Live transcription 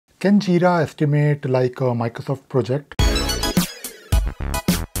Can Jira estimate like a Microsoft project?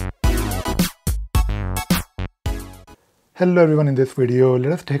 Hello everyone, in this video,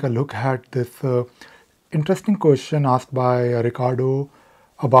 let us take a look at this interesting question asked by Ricardo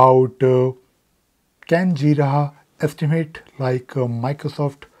about can Jira estimate like a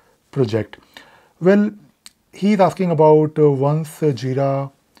Microsoft project? Well, he's asking about once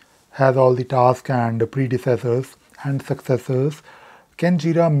Jira has all the tasks and predecessors and successors, can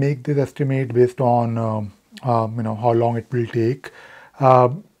Jira make this estimate based on how long it will take,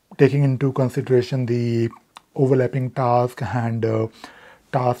 taking into consideration the overlapping task and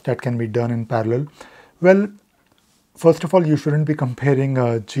tasks that can be done in parallel? Well, first of all, you shouldn't be comparing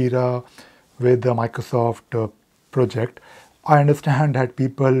Jira with the Microsoft project. I understand that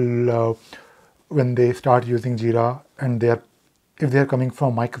people, when they start using Jira and if they are coming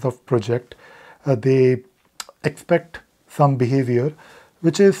from Microsoft project, they expect some behavior,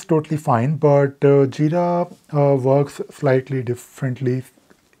 which is totally fine. But Jira works slightly differently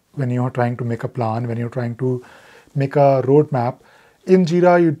when you're trying to make a plan, when you're trying to make a roadmap. In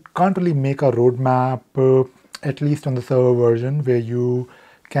Jira, you can't really make a roadmap, at least on the server version, where you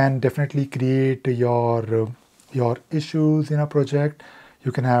can definitely create your issues in a project.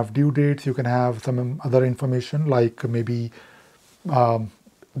 You can have due dates, you can have some other information like maybe the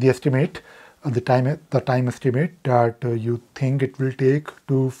estimate, the time estimate that you think it will take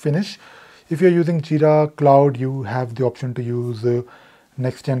to finish. If you're using Jira Cloud, you have the option to use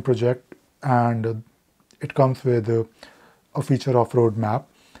Next Gen project, and it comes with a feature of roadmap.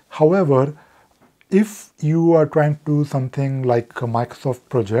 However, if you are trying to do something like a Microsoft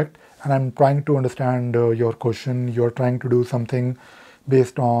project, and I'm trying to understand your question, you're trying to do something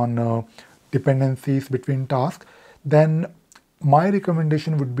based on dependencies between tasks, then my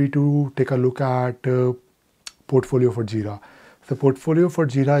recommendation would be to take a look at Portfolio for Jira. So Portfolio for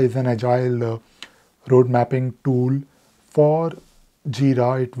Jira is an agile road mapping tool for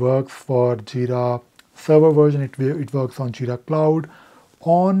Jira. It works for Jira server version, it works on Jira Cloud.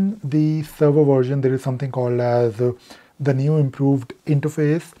 On the server version, there is something called as the new improved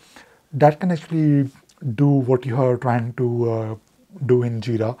interface that can actually do what you are trying to do in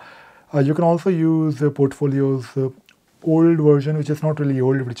Jira. You can also use Portfolio's old version, which is not really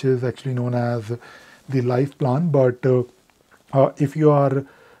old, which is actually known as the live plan. But if you are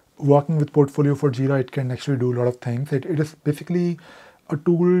working with Portfolio for Jira, it can actually do a lot of things. It is basically a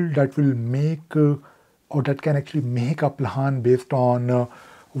tool that will make or that can actually make a plan based on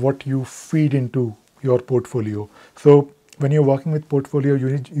what you feed into your portfolio. So when you're working with Portfolio,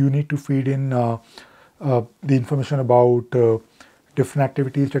 you need to feed in the information about different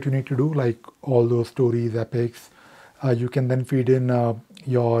activities that you need to do, like all those stories, epics. You can then feed in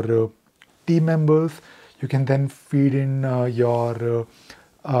your team members. You can then feed in your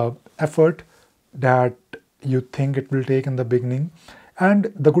effort that you think it will take in the beginning.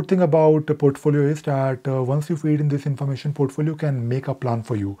 And the good thing about Portfolio is that once you feed in this information, Portfolio can make a plan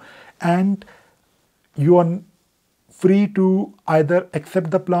for you. And you are free to either accept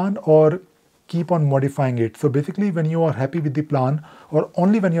the plan or keep on modifying it. So basically, when you are happy with the plan, or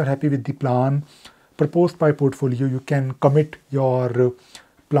only when you're happy with the plan proposed by Portfolio, you can commit your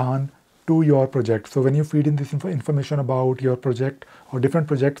plan to your project. So when you feed in this information about your project or different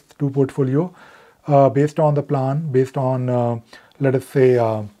projects to Portfolio, based on the plan, based on let us say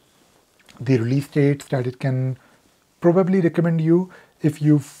the release dates that it can probably recommend you, if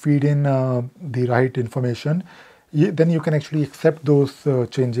you feed in the right information, then you can actually accept those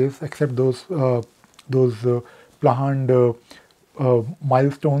changes, accept those planned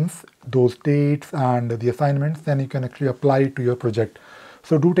milestones, those dates and the assignments. Then you can actually apply it to your project.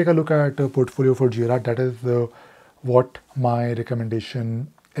 So do take a look at Portfolio for Jira. That is what my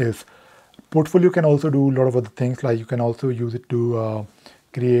recommendation is. Portfolio can also do a lot of other things, like you can also use it to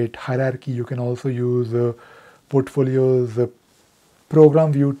create hierarchy. You can also use Portfolio's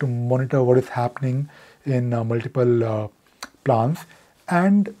program view to monitor what is happening in multiple plans.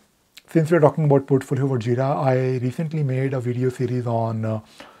 And since we're talking about Portfolio for Jira, I recently made a video series on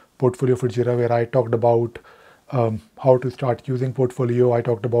Portfolio for Jira where I talked about how to start using Portfolio. I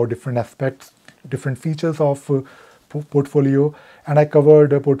talked about different aspects, different features of Portfolio, and I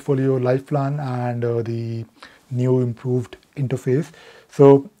covered a Portfolio live plan and the new improved interface.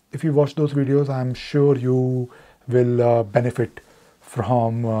 So if you watch those videos, I'm sure you will benefit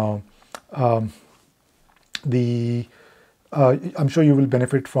from I'm sure you will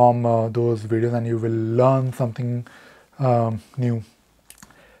benefit from those videos, and you will learn something new.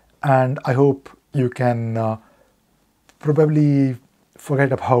 And I hope you can probably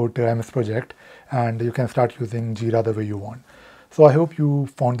forget about MS Project and you can start using Jira the way you want. So I hope you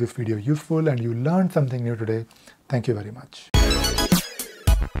found this video useful and you learned something new today. Thank you very much.